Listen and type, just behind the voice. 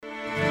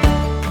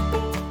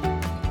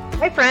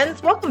Hi,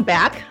 friends. Welcome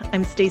back.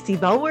 I'm Stacy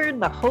Bellward,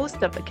 the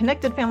host of the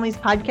Connected Families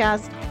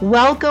podcast.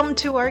 Welcome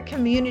to our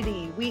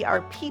community. We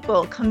are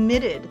people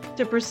committed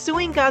to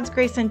pursuing God's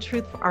grace and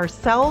truth for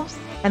ourselves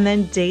and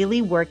then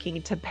daily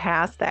working to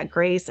pass that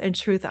grace and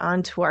truth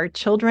on to our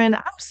children.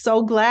 I'm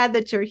so glad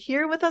that you're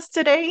here with us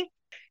today.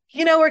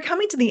 You know, we're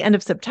coming to the end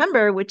of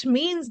September, which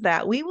means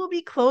that we will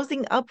be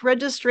closing up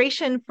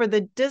registration for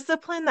the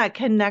Discipline That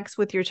Connects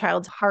with Your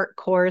Child's Heart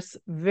course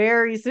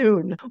very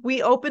soon.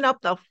 We open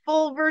up the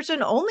full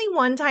version only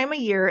one time a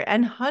year,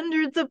 and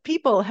hundreds of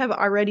people have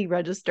already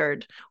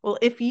registered. Well,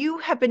 if you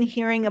have been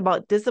hearing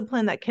about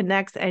Discipline That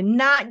Connects and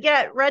not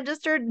yet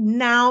registered,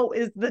 now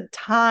is the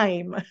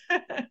time.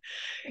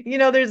 You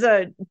know, there's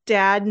a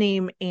dad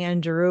named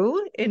Andrew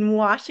in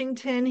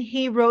Washington.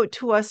 He wrote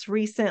to us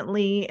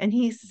recently and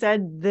he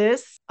said this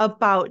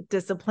about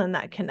Discipline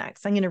That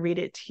Connects. I'm going to read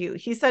it to you.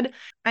 He said,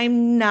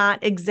 "I'm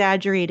not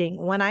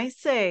exaggerating when I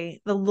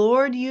say the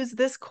Lord used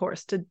this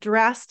course to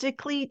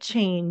drastically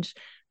change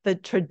the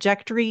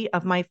trajectory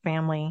of my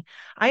family.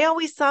 I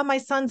always saw my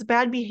son's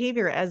bad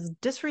behavior as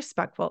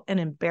disrespectful and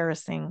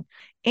embarrassing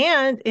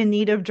and in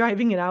need of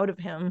driving it out of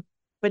him.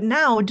 But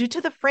now, due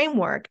to the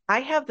framework, I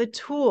have the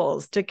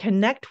tools to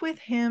connect with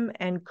him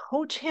and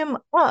coach him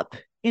up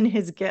in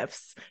his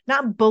gifts,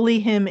 not bully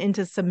him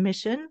into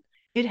submission.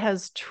 It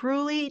has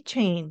truly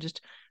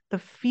changed the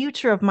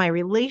future of my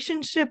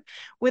relationship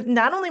with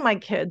not only my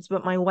kids,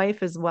 but my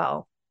wife as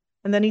well."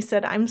 And then he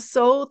said, "I'm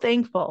so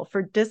thankful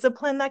for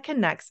Discipline That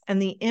Connects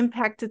and the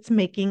impact it's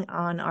making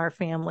on our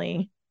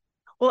family."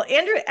 Well,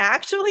 Andrew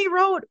actually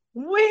wrote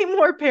way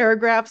more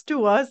paragraphs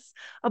to us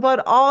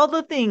about all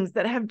the things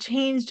that have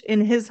changed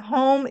in his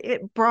home.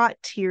 It brought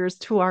tears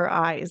to our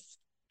eyes.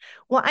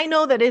 Well, I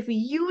know that if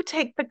you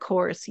take the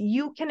course,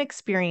 you can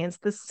experience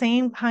the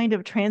same kind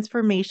of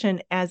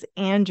transformation as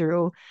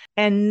Andrew.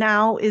 And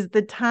now is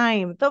the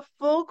time. The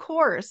full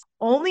course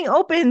only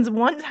opens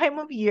one time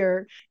of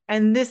year.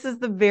 And this is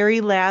the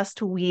very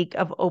last week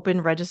of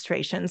open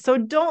registration. So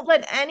don't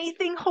let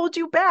anything hold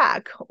you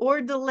back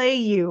or delay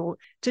you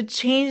to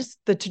change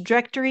the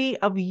trajectory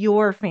of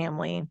your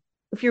family.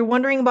 If you're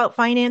wondering about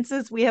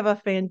finances, we have a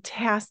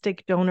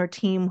fantastic donor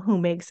team who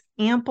makes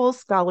ample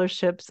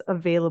scholarships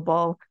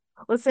available.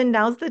 Listen,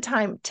 now's the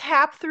time.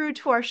 Tap through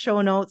to our show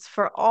notes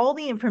for all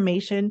the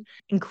information,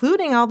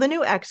 including all the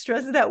new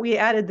extras that we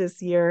added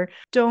this year.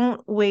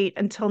 Don't wait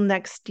until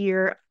next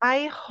year.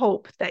 I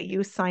hope that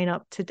you sign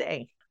up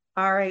today.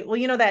 All right. Well,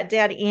 you know, that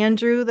dad,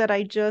 Andrew, that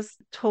I just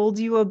told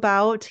you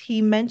about,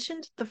 he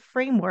mentioned the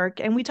framework,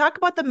 and we talk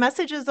about the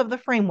messages of the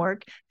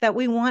framework that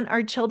we want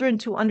our children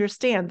to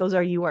understand. Those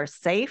are: you are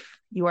safe,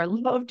 you are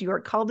loved, you are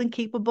called and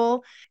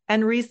capable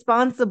and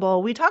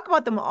responsible. We talk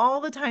about them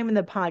all the time in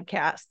the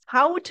podcast.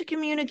 How to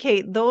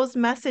communicate those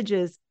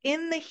messages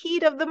in the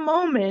heat of the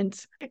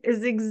moment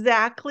is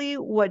exactly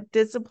what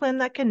Discipline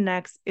That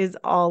Connects is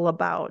all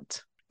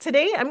about.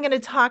 Today, I'm going to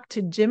talk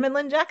to Jim and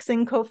Lynn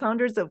Jackson,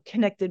 co-founders of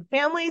Connected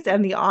Families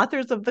and the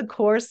authors of the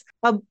course,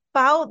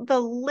 about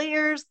the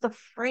layers, the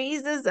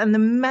phrases, and the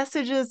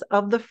messages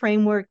of the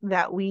framework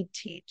that we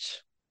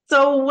teach.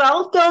 So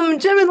welcome,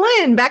 Jim and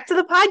Lynn, back to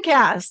the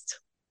podcast.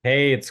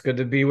 Hey, it's good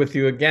to be with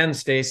you again,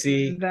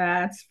 Stacy.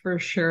 That's for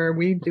sure.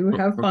 We do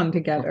have fun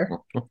together.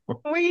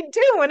 We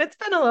do, and it's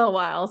been a little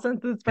while since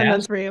it's been the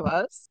three of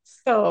us.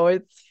 So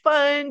it's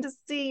fun to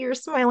see your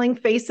smiling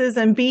faces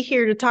and be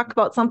here to talk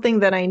about something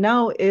that I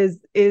know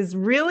is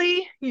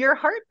really your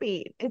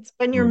heartbeat. It's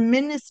been your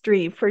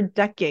ministry for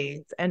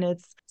decades, and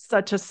it's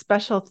such a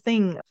special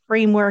thing.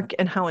 Framework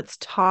and how it's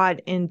taught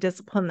in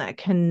Discipline That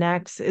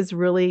Connects is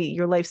really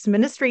your life's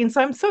ministry. And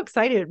so I'm so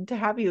excited to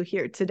have you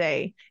here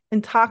today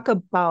and talk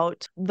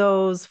about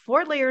those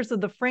 4 layers of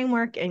the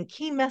framework and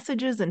key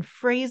messages and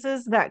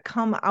phrases that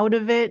come out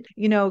of it.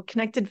 You know,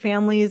 Connected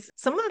Families,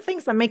 some of the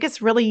things that make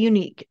us really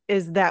unique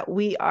is that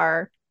we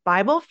are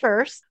Bible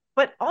first,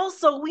 but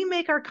also we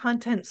make our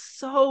content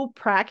so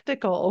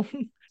practical.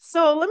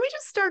 So let me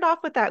just start off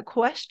with that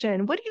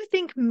question. What do you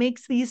think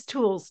makes these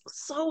tools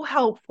so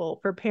helpful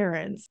for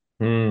parents?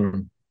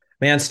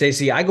 Man,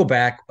 Stacy, I go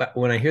back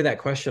when I hear that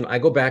question, I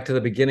go back to the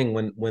beginning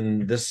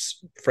when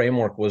this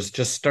framework was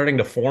just starting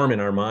to form in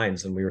our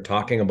minds and we were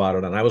talking about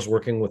it. And I was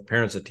working with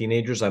parents of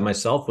teenagers. I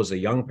myself was a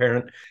young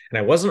parent, and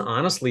I wasn't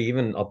honestly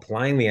even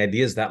applying the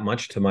ideas that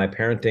much to my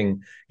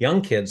parenting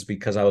young kids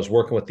because I was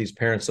working with these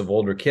parents of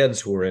older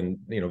kids who were in,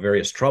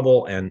 various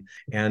trouble. And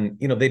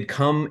they'd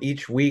come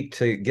each week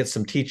to get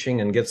some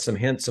teaching and get some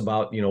hints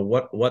about,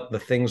 what the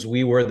things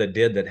we were that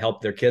did that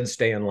helped their kids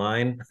stay in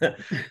line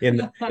in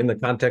the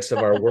context of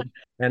our work.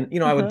 And,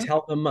 I would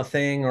tell them a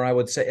thing, or I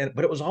would say,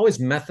 but it was always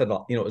method,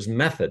 it was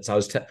methods. I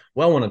was,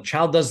 when a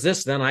child does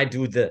this, then I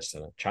do this.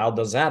 And a child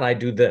does that, I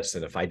do this.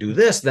 And if I do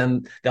this,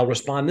 then they'll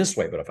respond this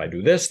way. But if I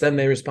do this, then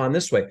they respond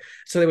this way.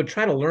 So they would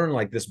try to learn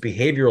like this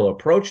behavioral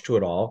approach to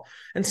it all.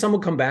 And some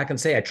would come back and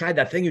say, I tried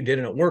that thing you did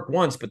and it worked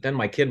once, but then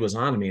my kid was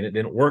on me and it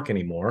didn't work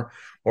anymore.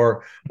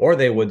 Or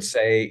they would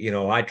say,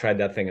 I tried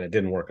that thing and it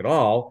didn't work at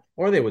all.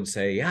 Or they would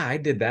say, yeah, I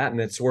did that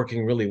and it's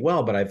working really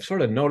well, but I've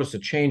sort of noticed a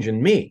change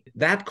in me.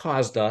 That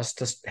caused us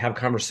to have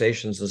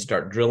conversations and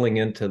start drilling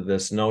into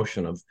this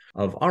notion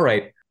of all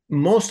right,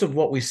 most of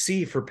what we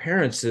see for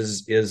parents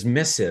is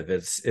missive,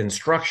 it's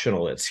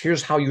instructional, it's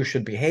here's how you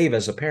should behave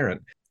as a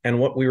parent. And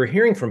what we were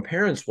hearing from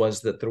parents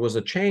was that there was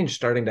a change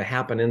starting to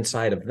happen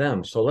inside of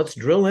them. So let's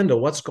drill into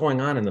what's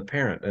going on in the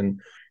parent.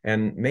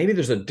 And maybe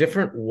there's a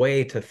different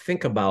way to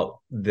think about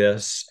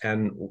this.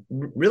 And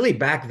really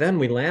back then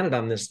we landed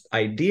on this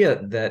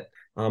idea that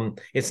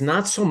it's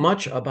not so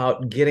much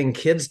about getting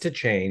kids to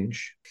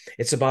change.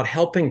 It's about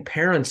helping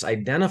parents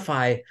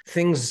identify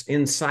things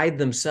inside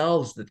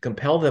themselves that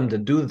compel them to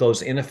do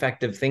those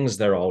ineffective things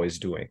they're always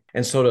doing.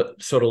 And so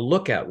to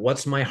look at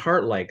what's my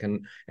heart like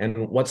and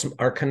what's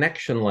our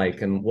connection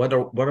like and what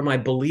am I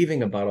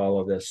believing about all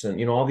of this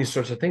and all these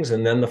sorts of things.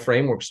 And then the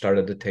framework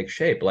started to take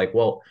shape. Like,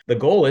 well, the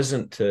goal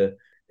isn't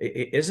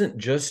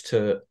just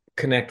to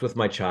connect with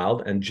my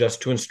child and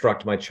just to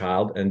instruct my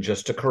child and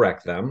just to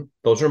correct them.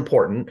 Those are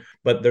important,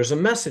 but there's a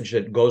message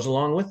that goes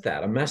along with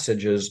that. A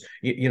message is,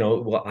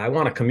 well, I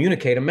want to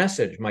communicate a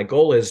message. My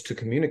goal is to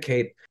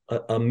communicate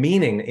a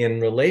meaning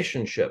in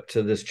relationship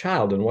to this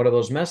child. And what are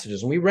those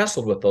messages? And we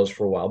wrestled with those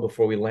for a while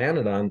before we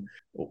landed on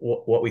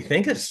what we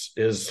think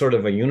is sort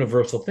of a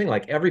universal thing.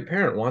 Like every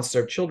parent wants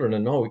their children to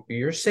know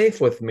you're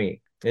safe with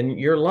me and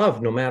you're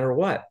loved no matter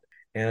what.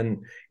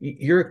 And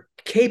you're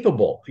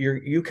capable.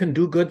 You can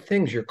do good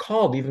things. You're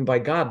called even by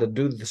God to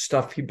do the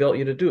stuff he built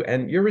you to do.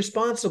 And you're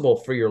responsible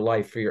for your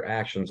life, for your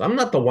actions. I'm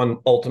not the one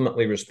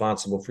ultimately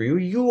responsible for you.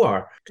 You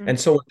are. Mm-hmm. And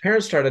so when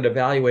parents started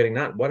evaluating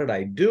not what did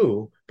I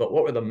do, but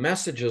what were the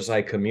messages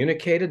I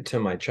communicated to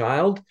my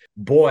child,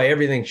 boy,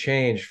 everything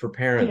changed for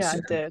parents. Yeah,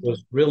 it did. It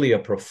was really a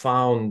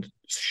profound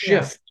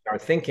shift in our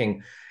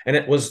thinking. And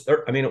it was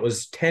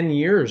 10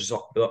 years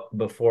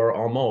before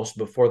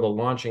the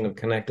launching of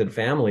Connected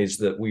Families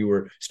that we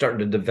were starting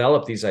to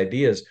develop these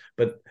ideas.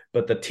 But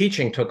the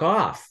teaching took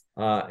off.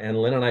 And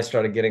Lynn and I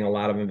started getting a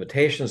lot of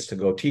invitations to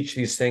go teach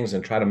these things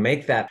and try to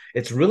make that.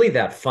 It's really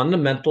that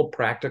fundamental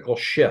practical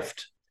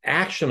shift,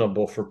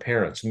 actionable for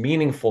parents,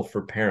 meaningful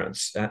for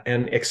parents,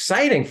 and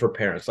exciting for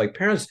parents. Like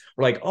parents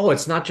were like, oh,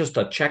 it's not just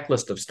a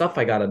checklist of stuff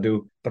I got to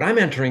do, but I'm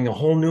entering a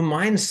whole new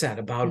mindset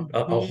about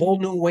a whole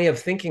new way of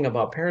thinking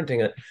about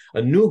parenting,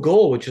 a new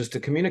goal, which is to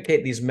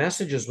communicate these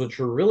messages, which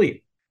are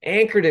really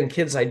anchored in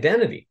kids'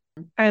 identity.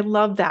 I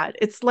love that.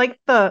 It's like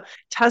the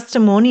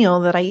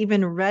testimonial that I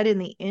even read in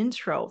the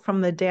intro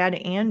from the dad,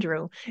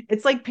 Andrew.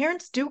 It's like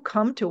parents do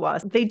come to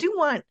us. They do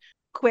want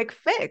quick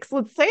fix.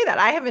 Let's say that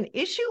I have an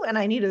issue and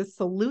I need a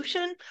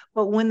solution.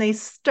 But when they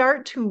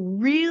start to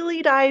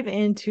really dive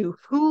into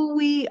who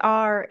we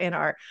are and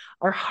our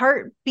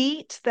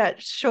heartbeat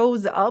that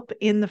shows up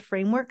in the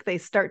framework, they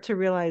start to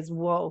realize,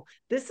 whoa,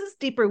 this is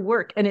deeper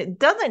work. And it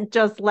doesn't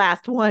just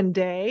last one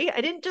day.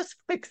 I didn't just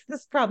fix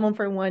this problem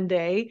for one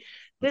day.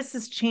 This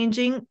is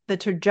changing the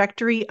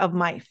trajectory of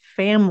my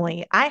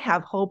family. I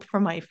have hope for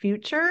my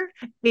future.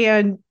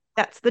 And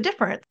that's the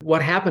difference.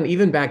 What happened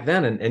even back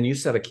then, and you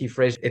said a key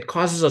phrase, it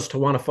causes us to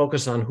want to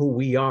focus on who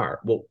we are.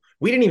 Well,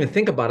 we didn't even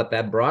think about it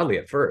that broadly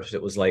at first.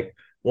 It was like,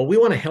 well, we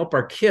want to help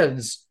our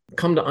kids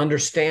come to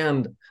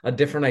understand a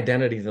different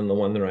identity than the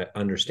one they're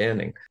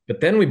understanding. But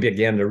then we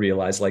began to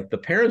realize, like, the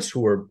parents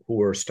who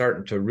were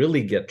starting to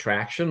really get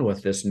traction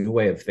with this new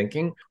way of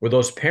thinking were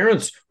those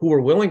parents who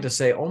were willing to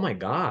say, oh my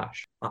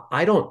gosh,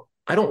 I don't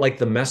like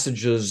the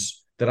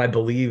messages that I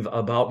believe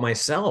about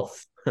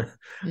myself.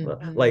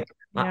 Mm-hmm. Like,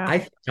 yeah. I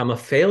think I'm a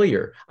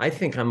failure. I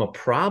think I'm a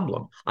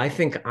problem. I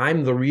think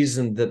I'm the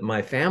reason that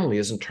my family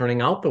isn't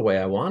turning out the way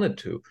I wanted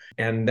to.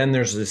 And then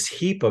there's this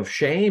heap of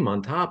shame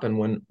on top. And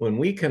when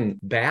we can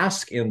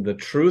bask in the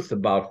truth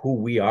about who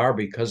we are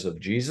because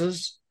of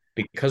Jesus,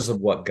 because of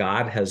what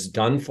God has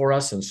done for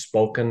us and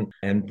spoken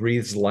and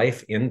breathes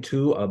life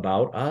into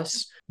about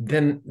us,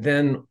 then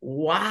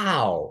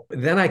wow,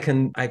 then I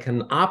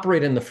can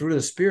operate in the fruit of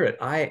the Spirit.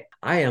 I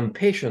am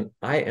patient.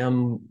 I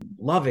am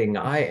loving.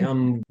 I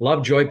am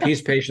love, joy,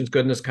 peace, patience,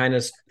 goodness,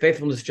 kindness,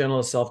 faithfulness,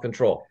 gentleness,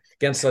 self-control.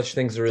 Against such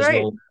things there is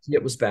no.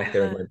 It was back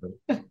there in my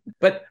brain.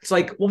 But it's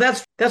like, well,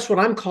 that's what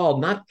I'm called,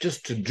 not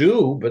just to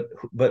do,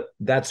 but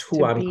that's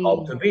who I'm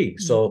called to be.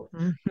 So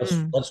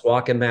let's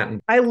walk in that.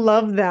 I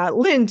love that.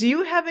 Lynn, do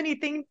you have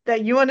anything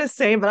that you want to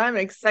say? But I'm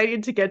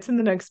excited to get to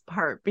the next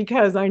part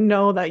because I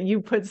know that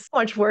you put so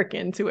much work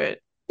into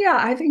it. Yeah,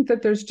 I think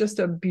that there's just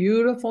a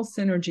beautiful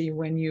synergy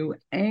when you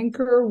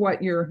anchor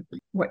what you're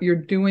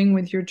doing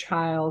with your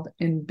child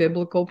in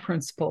biblical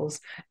principles,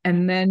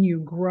 and then you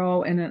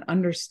grow in an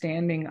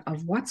understanding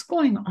of what's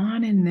going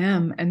on in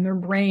them and their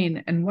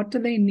brain and what do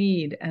they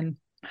need and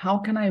how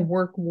can I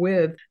work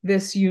with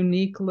this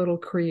unique little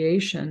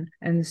creation?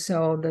 And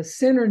so the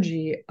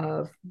synergy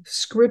of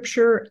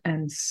scripture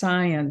and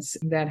science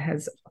that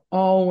has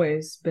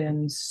always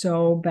been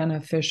so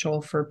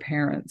beneficial for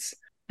parents.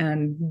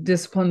 And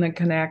Discipline That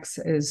Connects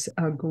is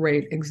a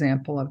great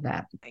example of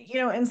that.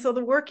 And so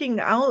the working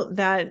out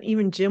that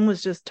even Jim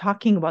was just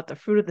talking about, the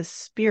fruit of the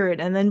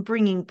Spirit, and then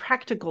bringing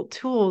practical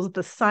tools,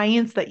 the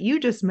science that you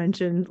just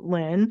mentioned,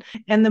 Lynn,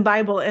 and the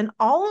Bible, and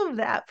all of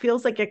that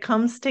feels like it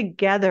comes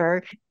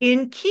together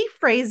in key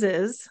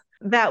phrases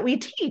that we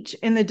teach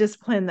in the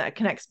Discipline That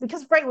Connects.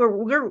 Because, right,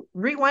 we're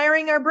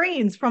rewiring our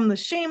brains from the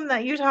shame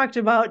that you talked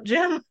about,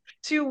 Jim,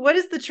 to what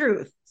is the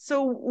truth.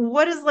 So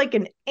what is like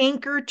an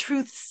anchor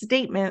truth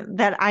statement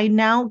that I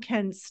now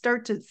can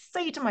start to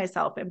say to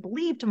myself and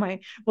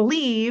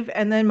believe,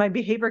 and then my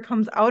behavior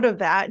comes out of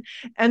that.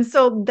 And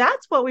so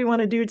that's what we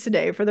want to do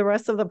today for the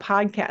rest of the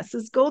podcast,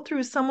 is go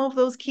through some of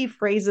those key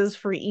phrases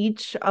for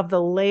each of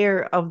the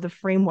layer of the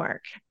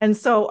framework. And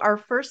so our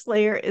first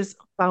layer is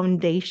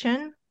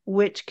foundation,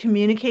 which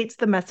communicates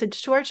the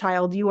message to our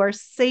child, you are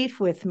safe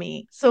with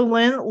me. So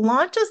Lynn,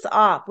 launch us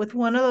off with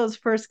one of those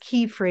first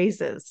key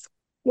phrases.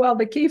 Well,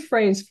 the key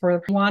phrase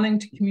for wanting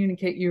to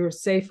communicate you're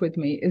safe with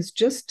me is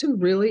just to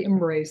really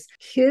embrace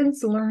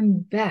kids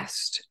learn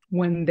best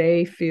when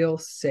they feel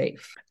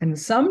safe. And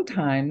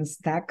sometimes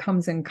that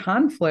comes in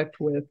conflict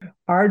with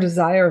our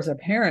desire as a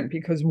parent,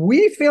 because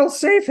we feel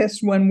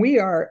safest when we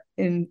are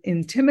in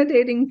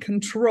intimidating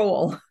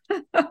control.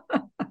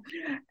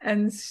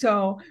 And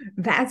so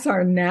that's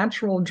our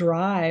natural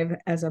drive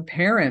as a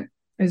parent,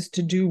 is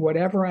to do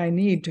whatever I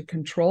need to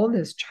control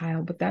this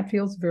child, but that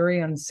feels very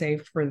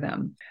unsafe for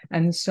them.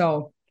 And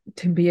so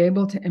to be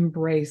able to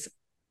embrace,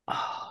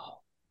 oh,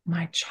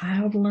 my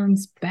child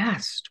learns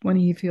best when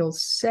he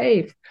feels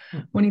safe,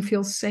 when he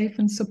feels safe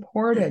and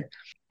supported.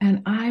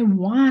 And I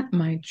want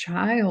my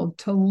child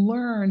to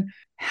learn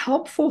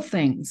helpful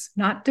things,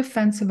 not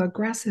defensive,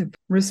 aggressive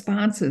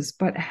responses,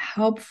 but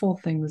helpful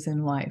things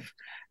in life.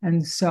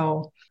 And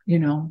so,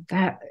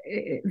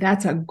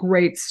 that's a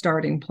great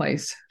starting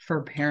place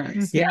for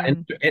parents. Yeah.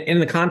 And in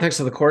the context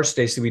of the course,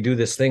 Stacey, we do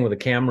this thing with a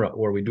camera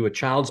where we do a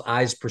child's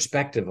eyes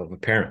perspective of a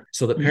parent,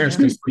 so that parents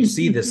can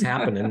see this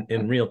happen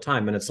in real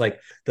time. And it's like,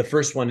 the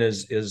first one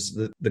is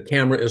the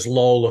camera is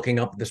low, looking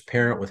up at this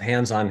parent with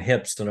hands on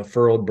hips and a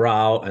furrowed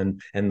brow,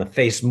 and the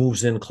face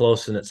moves in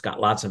close and it's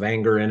got lots of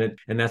anger in it.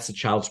 And that's the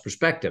child's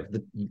perspective.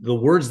 The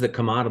words that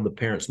come out of the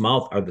parent's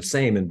mouth are the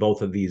same in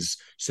both of these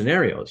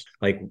scenarios.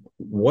 Like,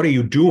 what are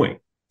you doing?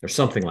 Or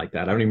something like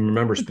that. I don't even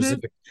remember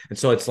specific. And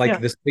so it's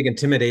like this big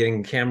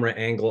intimidating camera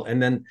angle.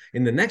 And then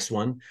in the next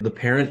one, the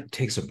parent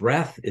takes a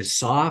breath, is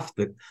soft,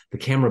 the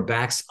camera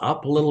backs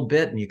up a little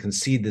bit, and you can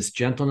see this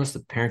gentleness. The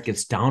parent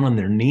gets down on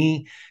their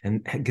knee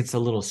and gets a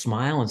little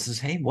smile and says,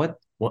 hey,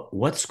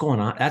 what's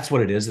going on? That's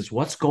what it is. It's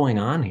what's going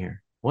on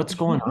here. What's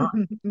going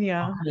on?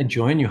 Yeah. How can I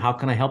join you? How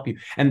can I help you?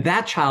 And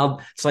that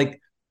child, it's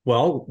like,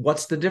 well,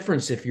 what's the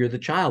difference if you're the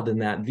child in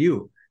that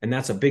view? And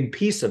that's a big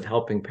piece of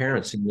helping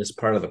parents in this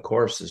part of the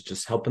course, is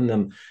just helping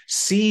them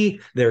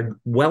see their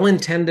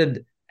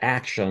well-intended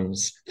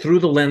actions through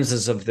the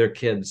lenses of their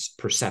kids'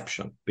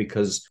 perception,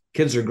 because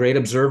kids are great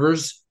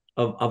observers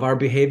of our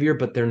behavior,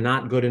 but they're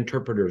not good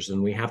interpreters.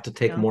 And we have to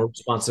take more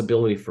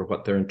responsibility for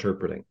what they're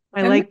interpreting.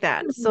 I like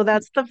that. So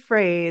that's the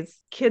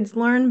phrase, kids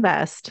learn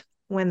best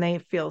when they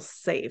feel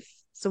safe.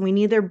 So we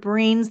need their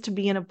brains to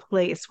be in a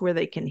place where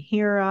they can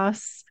hear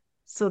us,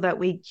 so that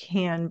we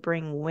can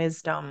bring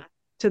wisdom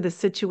to the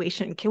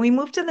situation. Can we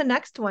move to the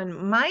next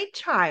one? My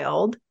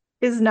child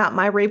is not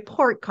my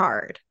report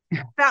card.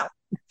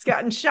 It's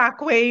gotten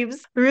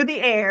shockwaves through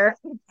the air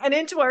and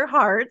into our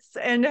hearts,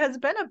 and has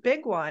been a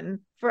big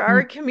one for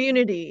our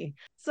community.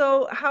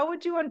 So how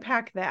would you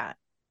unpack that?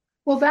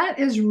 Well, that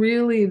is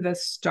really the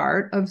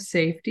start of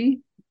safety,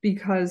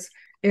 because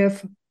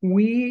if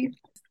we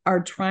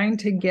are trying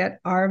to get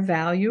our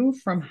value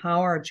from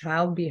how our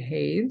child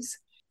behaves,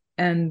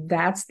 and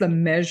that's the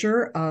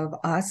measure of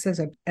us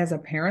as a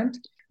parent,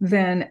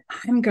 then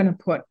I'm going to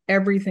put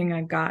everything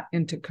I got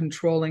into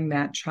controlling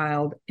that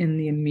child in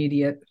the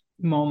immediate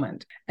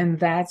moment. And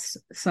that's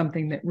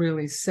something that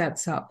really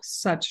sets up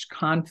such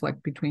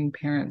conflict between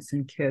parents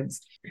and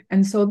kids.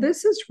 And so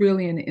this is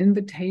really an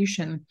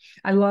invitation.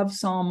 I love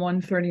Psalm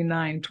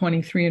 139,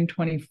 23 and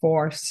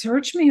 24.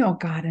 Search me, O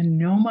God, and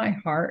know my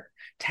heart.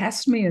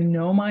 Test me and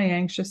know my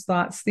anxious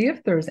thoughts. See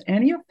if there's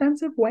any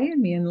offensive way in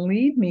me, and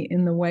lead me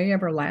in the way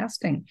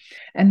everlasting.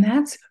 And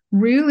that's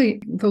really,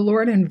 the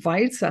Lord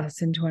invites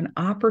us into an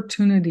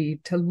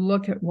opportunity to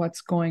look at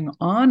what's going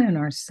on in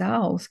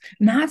ourselves,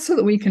 not so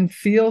that we can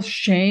feel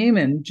shame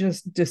and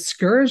just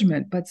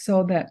discouragement, but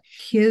so that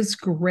His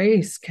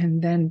grace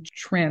can then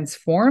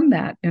transform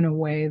that in a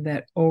way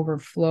that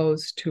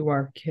overflows to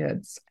our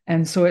kids.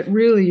 And so it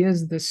really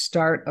is the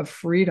start of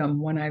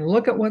freedom. When I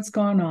look at what's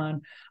going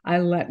on, I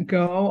let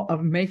go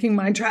of making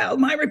my child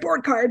my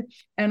report card,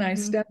 and I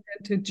step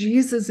into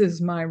Jesus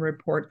is my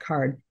report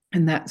card.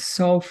 And that's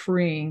so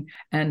freeing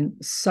and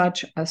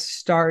such a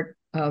start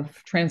of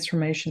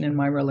transformation in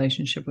my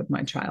relationship with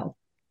my child.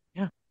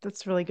 Yeah,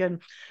 that's really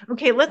good.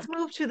 Okay, let's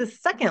move to the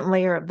second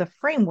layer of the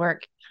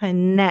framework,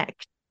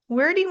 connect.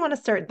 Where do you want to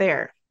start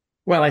there?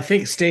 Well, I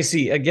think,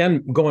 Stacey,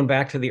 again, going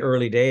back to the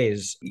early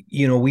days,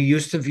 we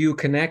used to view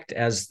connect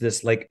as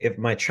this, like, if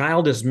my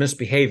child is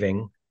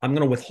misbehaving, I'm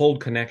going to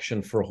withhold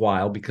connection for a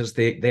while because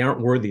they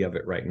aren't worthy of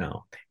it right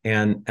now.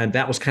 And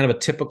that was kind of a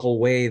typical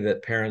way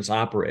that parents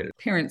operated.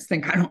 Parents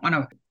think, I don't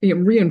want to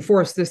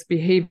reinforce this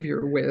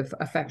behavior with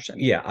affection.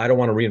 Yeah, I don't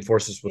want to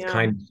reinforce this with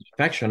kindness and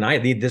affection. I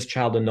need this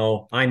child to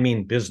know I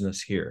mean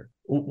business here.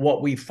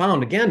 What we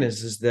found again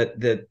is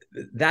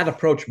that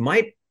approach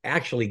might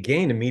actually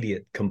gain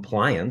immediate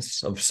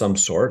compliance of some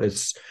sort.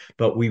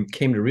 But we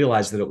came to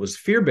realize that it was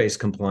fear-based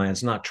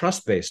compliance, not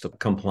trust-based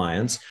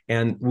compliance.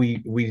 And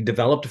we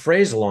developed a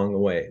phrase along the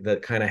way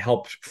that kind of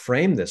helped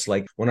frame this.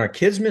 Like, when our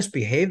kids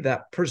misbehave,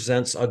 that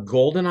presents a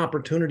golden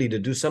opportunity to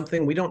do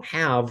something we don't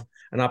have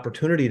an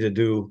opportunity to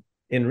do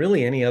in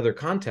really any other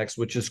context,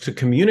 which is to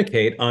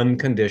communicate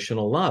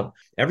unconditional love.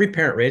 Every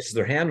parent raises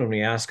their hand when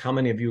we ask, how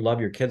many of you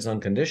love your kids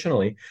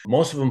unconditionally?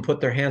 Most of them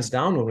put their hands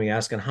down when we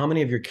ask, and how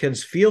many of your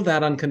kids feel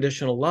that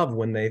unconditional love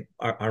when they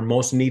are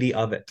most needy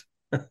of it?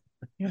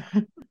 Yeah.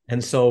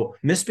 And so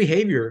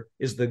misbehavior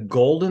is the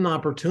golden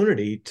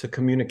opportunity to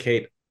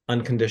communicate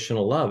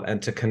unconditional love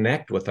and to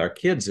connect with our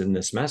kids in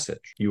this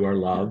message. You are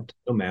loved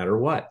no matter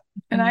what.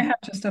 And I have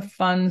just a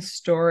fun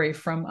story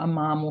from a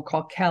mom we'll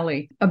call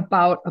Kelly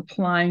about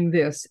applying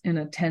this in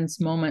a tense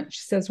moment.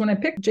 She says, when I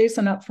picked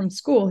Jason up from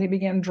school, he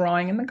began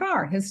drawing in the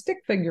car. His stick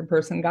figure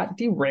person got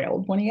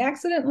derailed when he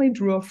accidentally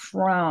drew a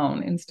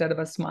frown instead of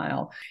a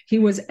smile. He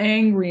was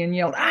angry and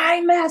yelled,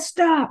 I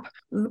messed up.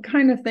 The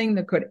kind of thing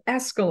that could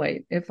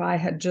escalate if I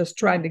had just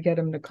tried to get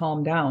him to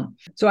calm down.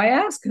 So I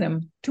asked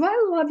him, do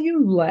I love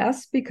you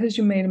less because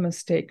you made a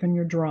mistake on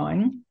your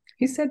drawing?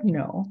 He said,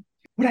 no.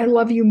 Would I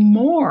love you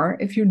more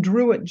if you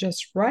drew it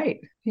just right?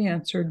 He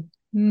answered,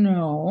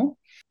 no.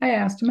 I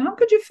asked him, how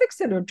could you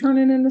fix it or turn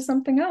it into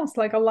something else,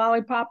 like a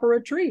lollipop or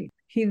a tree?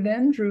 He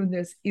then drew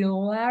this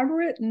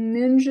elaborate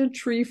ninja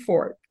tree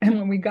fort. And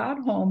when we got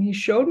home, he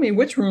showed me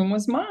which room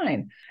was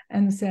mine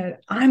and said,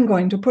 I'm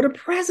going to put a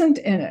present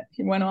in it.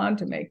 He went on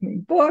to make me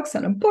books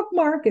and a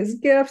bookmark as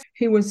gifts.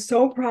 He was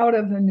so proud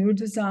of the new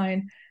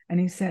design. And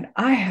he said,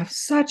 I have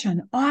such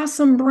an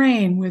awesome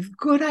brain with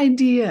good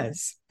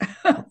ideas.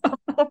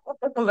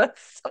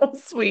 That's so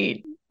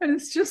sweet. And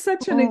it's just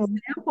such an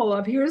example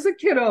of, here's a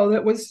kiddo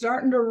that was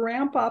starting to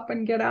ramp up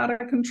and get out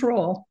of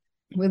control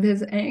with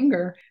his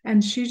anger.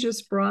 And she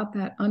just brought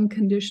that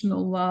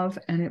unconditional love,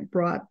 and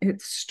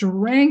it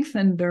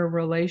strengthened their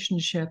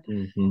relationship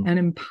and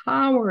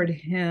empowered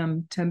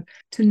him to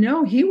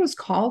know he was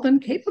called and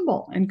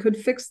capable and could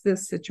fix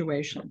this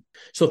situation.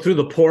 So through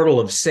the portal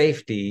of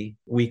safety,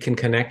 we can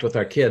connect with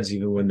our kids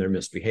even when they're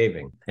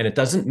misbehaving. And it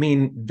doesn't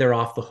mean they're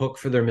off the hook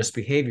for their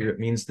misbehavior. It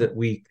means that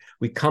we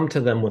come to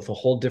them with a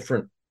whole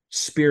different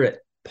spirit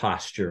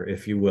posture,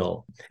 if you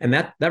will. And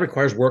that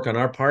requires work on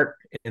our part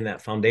in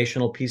that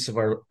foundational piece of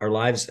our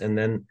lives. And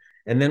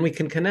then we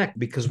can connect,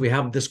 because we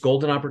have this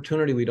golden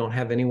opportunity we don't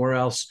have anywhere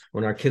else.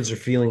 When our kids are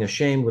feeling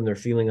ashamed, when they're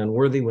feeling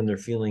unworthy, when they're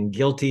feeling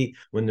guilty,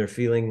 when they're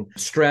feeling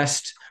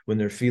stressed, when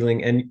they're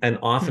feeling, and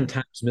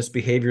oftentimes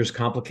misbehavior is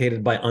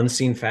complicated by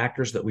unseen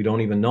factors that we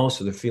don't even know.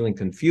 So they're feeling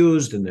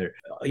confused, and they're,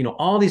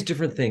 all these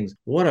different things.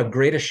 What a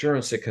great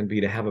assurance it can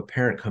be to have a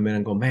parent come in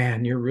and go,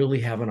 man, you're really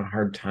having a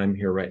hard time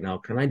here right now.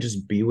 Can I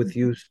just be with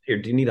you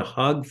here? Do you need a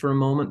hug for a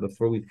moment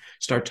before we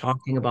start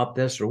talking about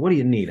this? Or what do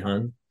you need,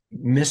 hon?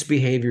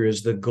 Misbehavior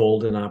is the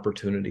golden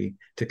opportunity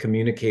to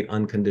communicate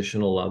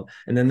unconditional love.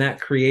 And then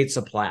that creates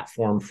a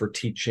platform for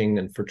teaching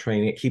and for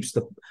training. It keeps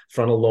the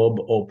frontal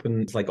lobe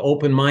open. It's like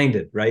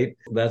open-minded, right?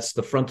 That's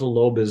the frontal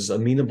lobe is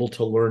amenable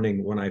to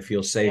learning when I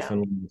feel safe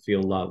and when I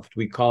feel loved.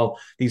 We call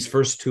these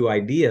first two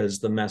ideas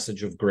the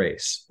message of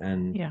grace.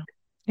 And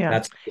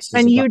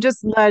and you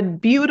just led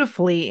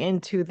beautifully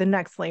into the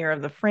next layer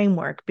of the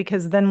framework,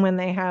 because then when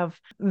they have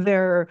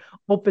their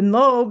open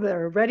lobe,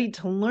 they're ready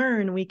to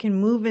learn, we can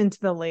move into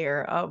the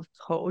layer of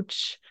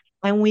coach,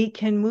 and we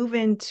can move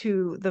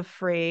into the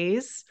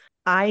phrase,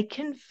 I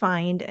can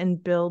find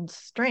and build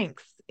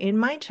strength in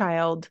my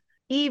child,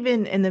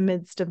 even in the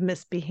midst of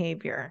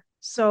misbehavior.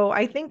 So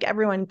I think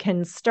everyone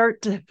can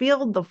start to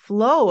feel the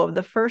flow of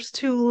the first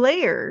two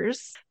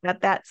layers,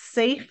 that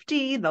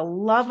safety, the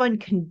love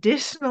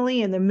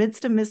unconditionally in the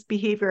midst of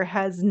misbehavior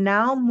has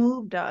now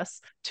moved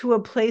us to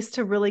a place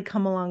to really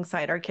come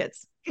alongside our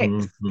kids. Okay, I'm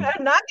not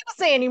going to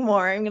say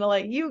anymore. I'm going to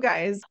let you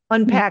guys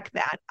unpack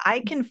that. I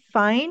can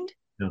find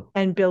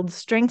and build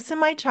strengths in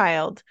my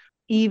child,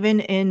 even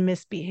in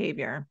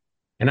misbehavior.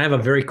 And I have a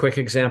very quick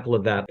example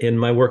of that in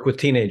my work with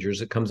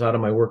teenagers. It comes out of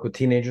my work with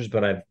teenagers,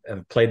 but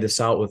I've played this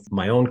out with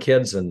my own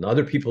kids and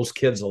other people's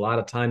kids a lot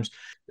of times.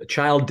 A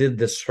child did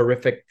this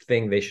horrific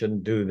thing they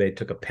shouldn't do. They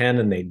took a pen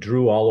and they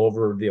drew all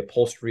over the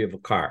upholstery of a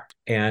car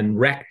and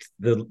wrecked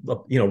it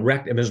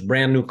was a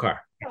brand new car.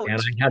 And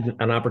I had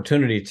an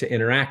opportunity to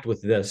interact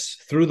with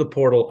this through the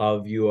portal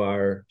of, you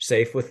are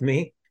safe with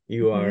me.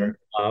 You are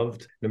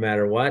loved no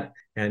matter what.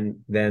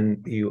 And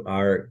then you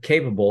are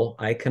capable.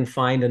 I can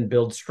find and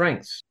build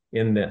strengths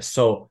in this.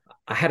 So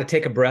I had to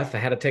take a breath. I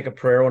had to take a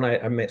prayer when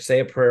I say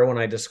a prayer when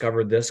I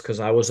discovered this,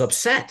 because I was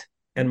upset.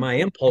 And my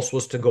impulse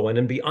was to go in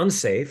and be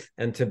unsafe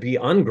and to be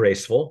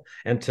ungraceful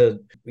and to,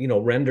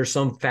 render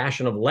some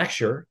fashion of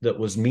lecture that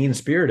was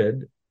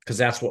mean-spirited. because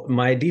that's what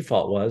my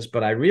default was.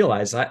 But I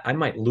realized I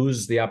might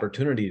lose the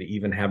opportunity to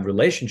even have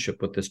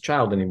relationship with this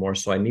child anymore.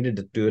 So I needed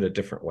to do it a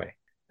different way.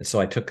 And so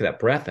I took that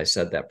breath. I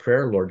said that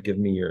prayer, Lord, give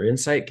me your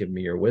insight, give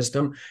me your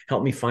wisdom,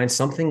 help me find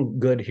something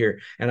good here.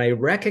 And I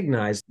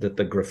recognized that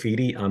the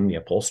graffiti on the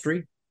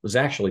upholstery was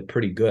actually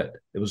pretty good.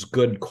 It was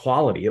good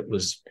quality. It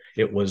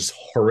was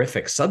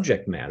horrific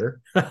subject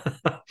matter.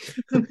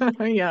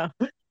 Yeah.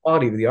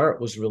 Quality of the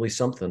art was really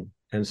something.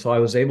 And so I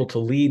was able to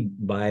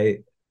lead by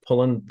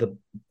pulling the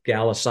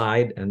gal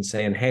aside and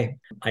saying, hey,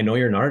 I know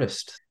you're an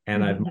artist.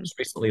 And I've most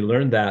recently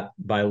learned that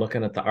by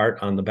looking at the art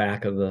on the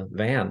back of the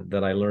van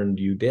that I learned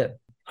you did.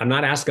 I'm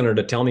not asking her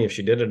to tell me if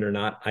she did it or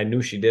not. I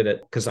knew she did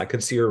it because I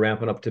could see her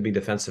ramping up to be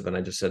defensive. And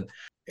I just said,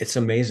 it's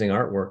amazing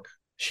artwork.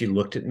 She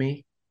looked at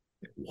me.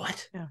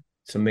 What? Yeah.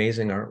 It's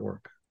amazing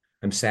artwork.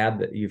 I'm sad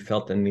that you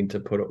felt the need to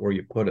put it where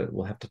you put it.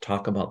 We'll have to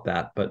talk about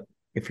that. But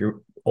if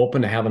you're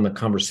open to having the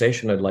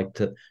conversation, I'd like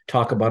to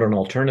talk about an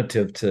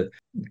alternative to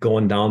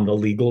going down the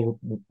legal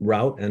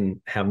route and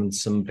having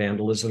some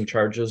vandalism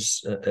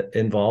charges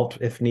involved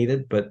if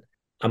needed. But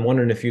I'm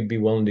wondering if you'd be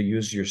willing to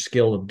use your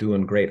skill of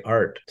doing great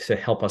art to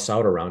help us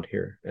out around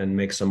here and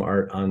make some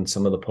art on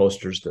some of the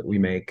posters that we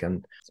make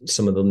and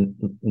some of the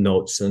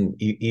notes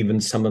and even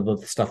some of the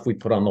stuff we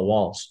put on the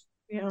walls.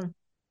 Yeah.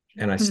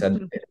 And I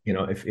said,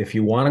 if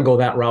you want to go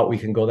that route, we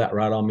can go that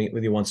route. I'll meet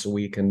with you once a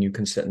week and you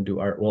can sit and do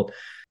art. Well,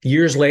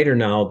 years later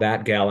now,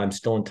 that gal, I'm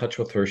still in touch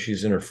with her.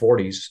 She's in her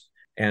 40s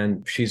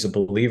and she's a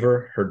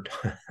believer. Her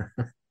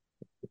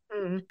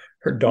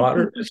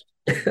daughter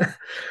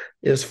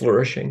is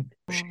flourishing.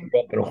 She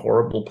grew up in a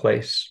horrible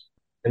place.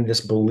 And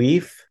this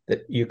belief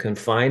that you can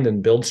find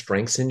and build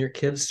strengths in your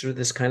kids through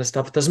this kind of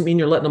stuff, it doesn't mean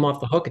you're letting them off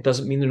the hook. It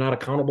doesn't mean they're not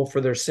accountable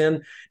for their sin.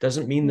 It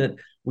doesn't mean that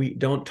we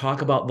don't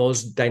talk about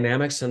those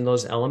dynamics and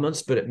those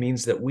elements, but it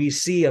means that we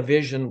see a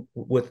vision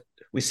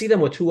we see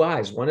them with two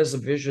eyes. One is a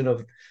vision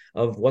of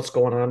what's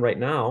going on right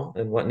now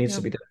and what needs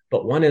to be done.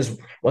 But one is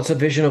what's a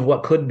vision of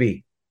what could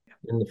be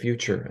in the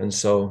future. And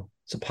so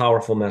it's a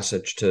powerful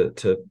message to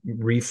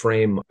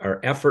reframe our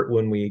effort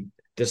when we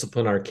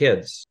discipline our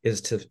kids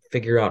is to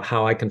figure out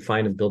how I can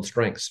find and build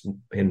strengths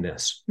in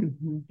this.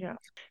 Yeah.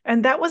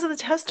 And that was the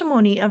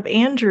testimony of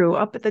Andrew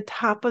up at the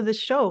top of the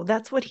show.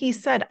 That's what he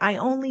said. I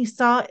only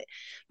saw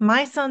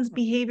my son's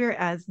behavior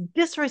as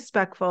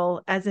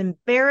disrespectful, as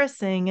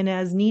embarrassing, and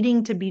as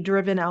needing to be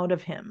driven out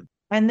of him.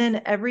 And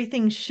then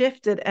everything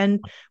shifted.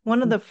 And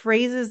one of the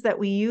phrases that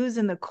we use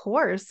in the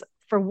course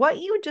for what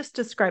you just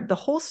described, the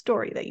whole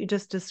story that you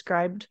just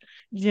described,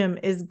 Jim,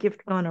 is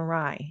gift gone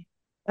awry.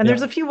 And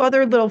there's a few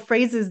other little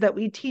phrases that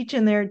we teach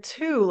in there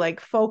too, like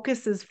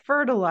focus is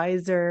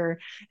fertilizer.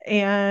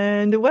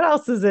 And what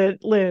else is it,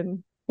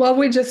 Lynn? Well,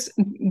 we just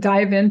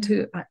dive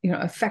into,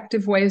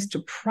 effective ways to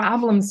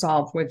problem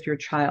solve with your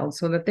child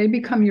so that they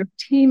become your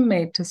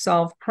teammate to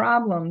solve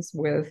problems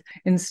with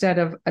instead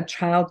of a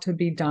child to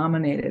be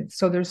dominated.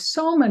 So there's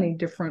so many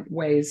different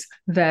ways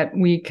that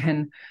we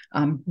can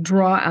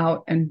draw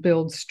out and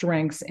build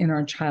strengths in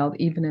our child,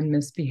 even in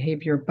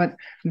misbehavior. But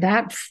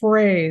that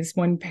phrase,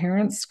 when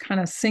parents kind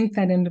of sink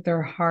that into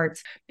their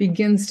hearts,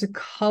 begins to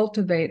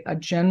cultivate a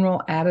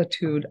general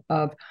attitude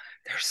of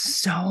there's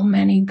so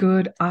many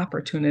good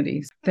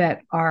opportunities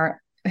that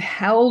are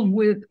held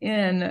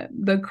within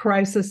the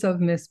crisis of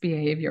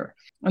misbehavior.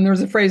 And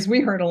there's a phrase we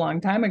heard a long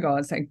time ago.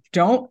 It's like,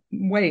 don't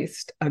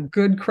waste a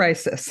good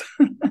crisis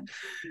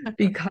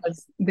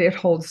because it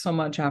holds so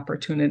much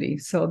opportunity.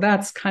 So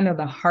that's kind of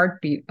the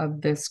heartbeat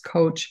of this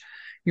coach,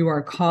 you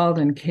are called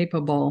and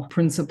capable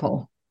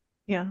principle.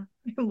 Yeah,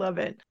 I love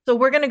it. So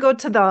we're going to go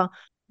to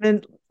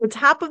the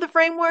top of the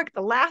framework, the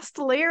last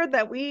layer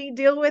that we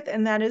deal with,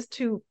 and that is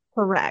to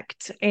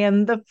correct.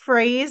 And the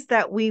phrase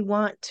that we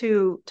want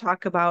to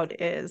talk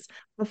about is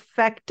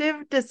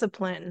effective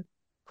discipline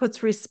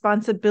puts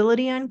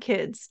responsibility on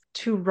kids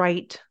to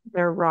right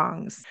their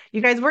wrongs.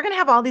 You guys, we're going to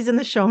have all these in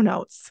the show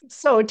notes.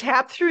 So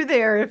tap through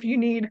there if you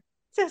need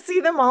to see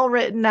them all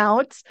written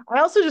out.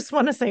 I also just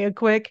want to say a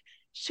quick,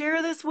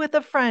 share this with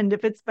a friend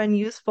if it's been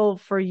useful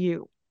for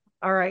you.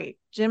 All right,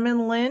 Jim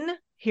and Lynn,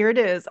 here it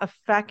is.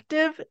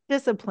 Effective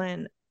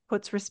discipline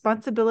puts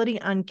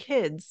responsibility on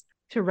kids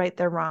to right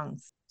their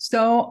wrongs.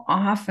 So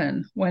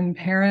often when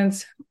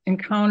parents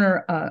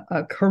encounter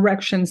a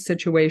correction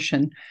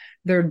situation,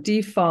 their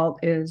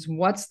default is,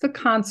 what's the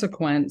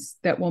consequence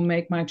that will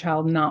make my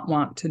child not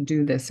want to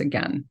do this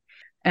again?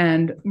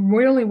 And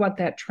really what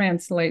that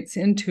translates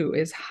into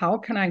is, how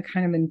can I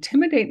kind of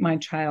intimidate my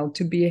child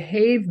to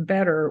behave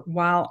better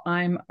while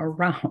I'm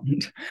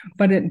around?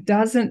 But it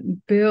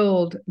doesn't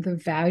build the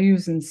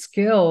values and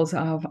skills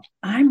of,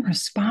 I'm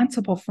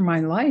responsible for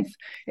my life.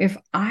 If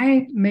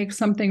I make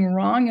something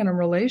wrong in a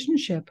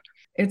relationship,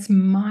 it's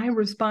my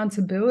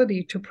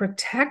responsibility to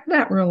protect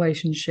that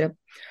relationship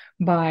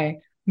by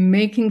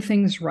making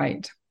things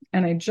right.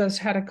 And I just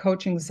had a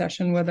coaching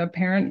session with a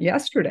parent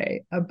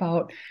yesterday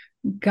about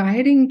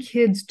guiding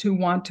kids to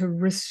want to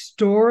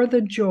restore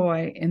the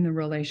joy in the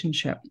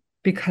relationship,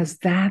 because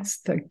that's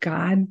the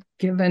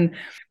God-given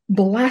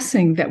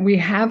blessing that we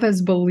have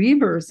as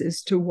believers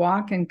is to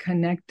walk in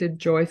connected,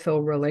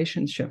 joyful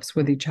relationships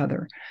with each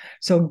other.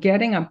 So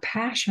getting a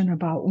passion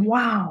about,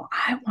 wow,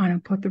 I want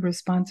to put the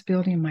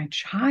responsibility on my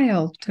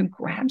child to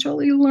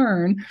gradually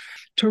learn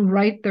to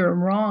right their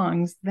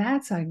wrongs,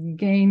 that's a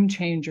game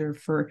changer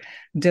for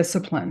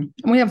discipline.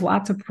 And we have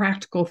lots of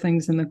practical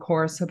things in the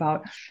course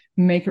about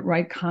make it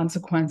right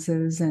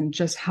consequences and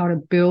just how to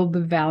build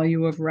the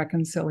value of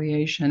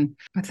reconciliation.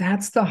 But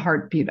that's the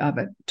heartbeat of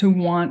it, to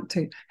want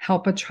to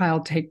help a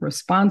child take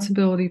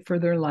responsibility for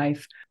their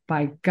life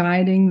by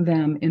guiding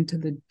them into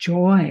the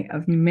joy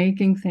of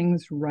making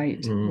things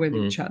right with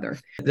each other.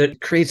 That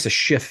creates a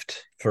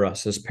shift for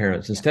us as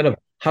parents. Instead of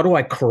how do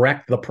I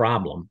correct the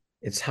problem,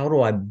 it's how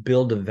do I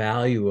build a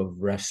value of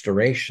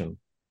restoration.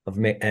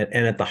 And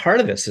at the heart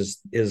of this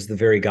is the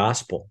very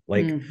gospel.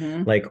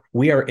 Like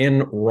we are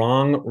in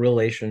wrong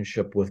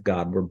relationship with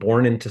God. We're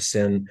born into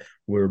sin.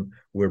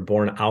 We're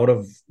born out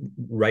of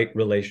right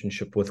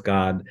relationship with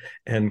God.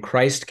 And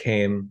Christ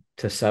came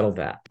to settle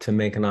that, to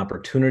make an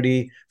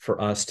opportunity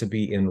for us to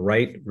be in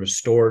right,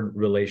 restored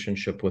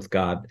relationship with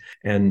God.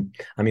 And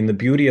I mean, the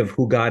beauty of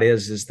who God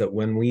is that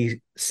when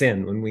we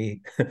sin, when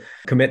we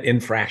commit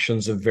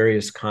infractions of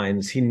various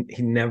kinds, he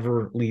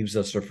never leaves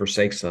us or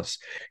forsakes us.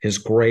 His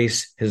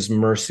grace, his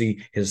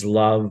mercy, his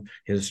love,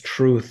 his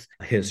truth,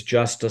 his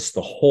justice,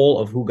 the whole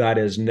of who God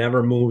is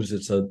never moves.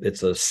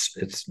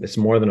 It's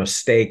more than a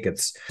stake.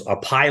 It's a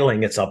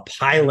piling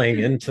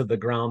into the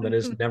ground that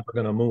is never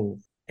going to move.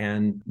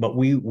 But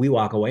we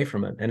walk away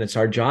from it. And it's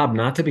our job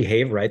not to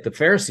behave right. The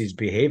Pharisees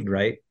behaved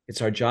right.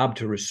 It's our job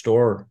to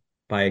restore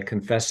by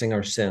confessing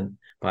our sin,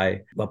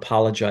 by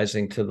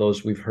apologizing to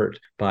those we've hurt,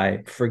 by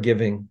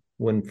forgiving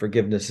when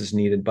forgiveness is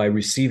needed, by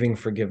receiving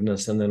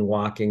forgiveness, and then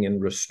walking in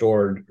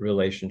restored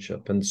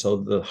relationship. And so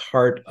the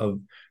heart of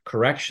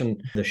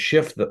correction, the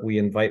shift that we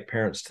invite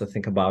parents to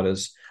think about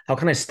is, how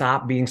can I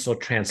stop being so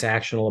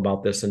transactional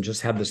about this and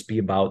just have this be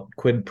about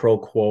quid pro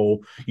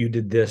quo? You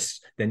did this,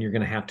 then you're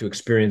going to have to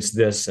experience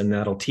this, and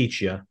that'll teach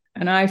you.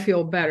 And I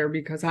feel better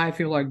because I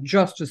feel like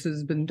justice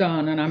has been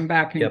done and I'm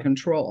back in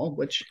control,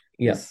 which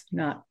is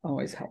not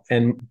always helpful.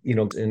 And,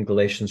 in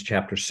Galatians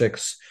chapter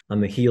 6,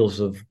 on the heels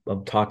of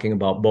talking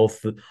about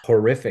both the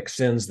horrific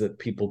sins that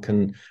people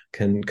can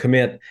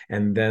commit,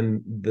 and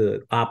then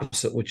the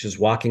opposite, which is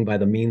walking by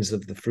the means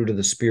of the fruit of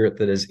the Spirit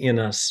that is in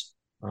us,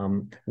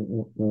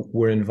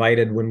 we're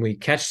invited, when we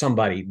catch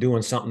somebody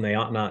doing something they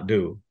ought not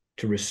do,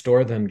 to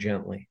restore them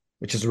gently,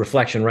 which is a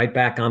reflection right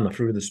back on the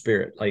fruit of the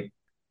Spirit. Like,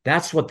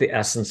 that's what the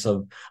essence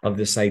of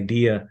this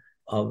idea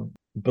of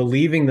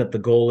believing that the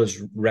goal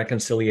is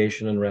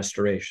reconciliation and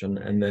restoration,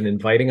 and then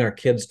inviting our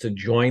kids to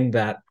join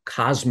that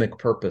cosmic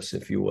purpose,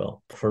 if you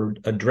will, for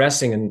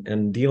addressing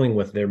and dealing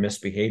with their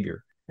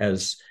misbehavior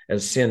as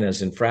sin,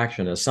 as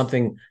infraction, as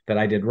something that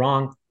I did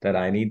wrong that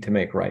I need to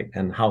make right.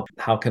 And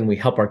how can we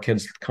help our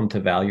kids come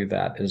to value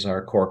that is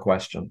our core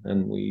question.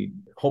 And we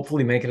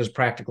hopefully make it as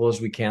practical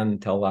as we can,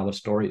 tell a lot of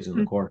stories in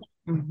the course.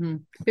 Mm-hmm.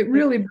 It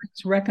really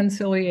brings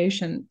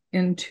reconciliation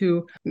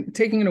into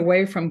taking it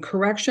away from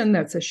correction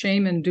that's a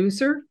shame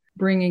inducer,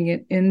 bringing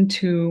it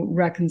into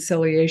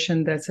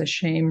reconciliation that's a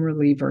shame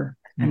reliever.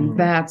 And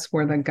that's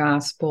where the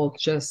gospel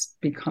just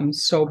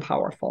becomes so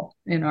powerful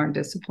in our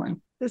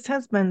discipline. This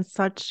has been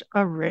such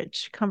a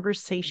rich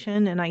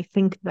conversation. And I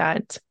think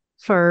that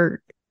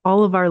for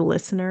all of our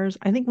listeners,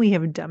 I think we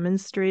have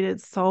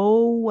demonstrated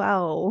so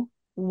well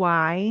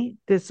why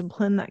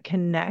discipline that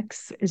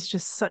connects is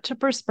just such a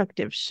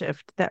perspective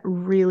shift that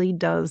really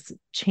does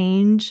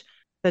change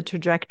the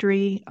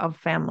trajectory of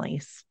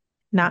families.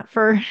 Not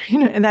for,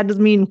 and that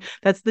doesn't mean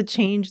that's the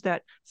change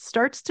that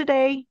starts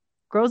today,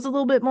 grows a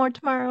little bit more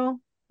tomorrow,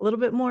 a little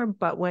bit more.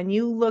 But when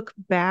you look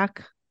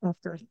back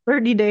after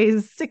 30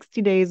 days,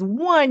 60 days,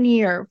 1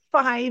 year,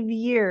 5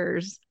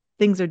 years,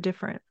 things are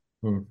different.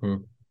 Mm-hmm.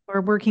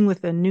 We're working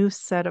with a new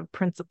set of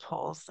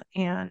principles,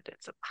 and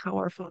it's a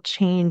powerful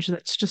change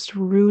that's just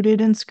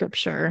rooted in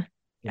scripture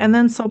and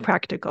then so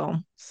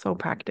practical.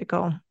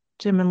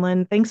 Jim and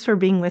Lynn, thanks for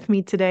being with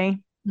me today.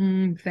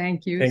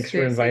 Thank you. Thanks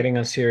for inviting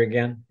us here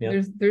again.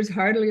 Yeah. There's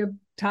hardly a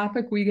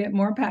topic we get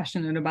more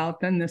passionate about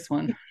than this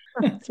one.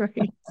 That's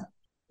right.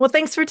 Well,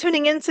 thanks for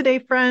tuning in today,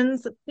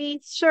 friends.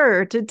 Be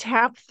sure to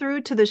tap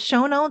through to the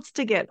show notes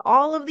to get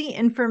all of the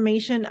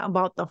information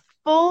about the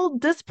full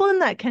Discipline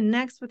That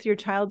Connects with Your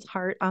Child's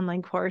Heart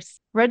online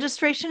course.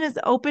 Registration is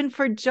open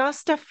for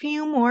just a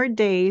few more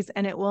days,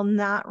 and it will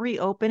not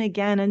reopen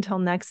again until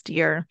next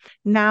year.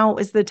 Now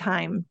is the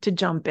time to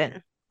jump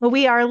in. Well,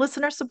 we are a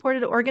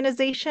listener-supported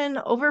organization.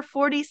 Over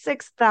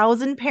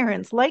 46,000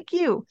 parents like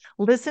you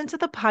listen to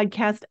the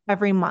podcast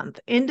every month.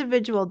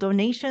 Individual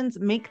donations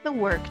make the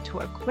work to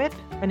equip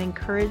and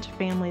encourage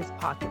families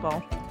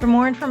possible. For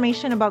more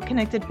information about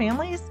Connected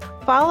Families,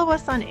 follow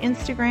us on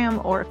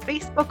Instagram or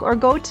Facebook, or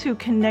go to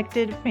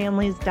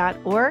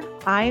connectedfamilies.org.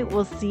 I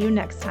will see you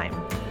next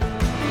time.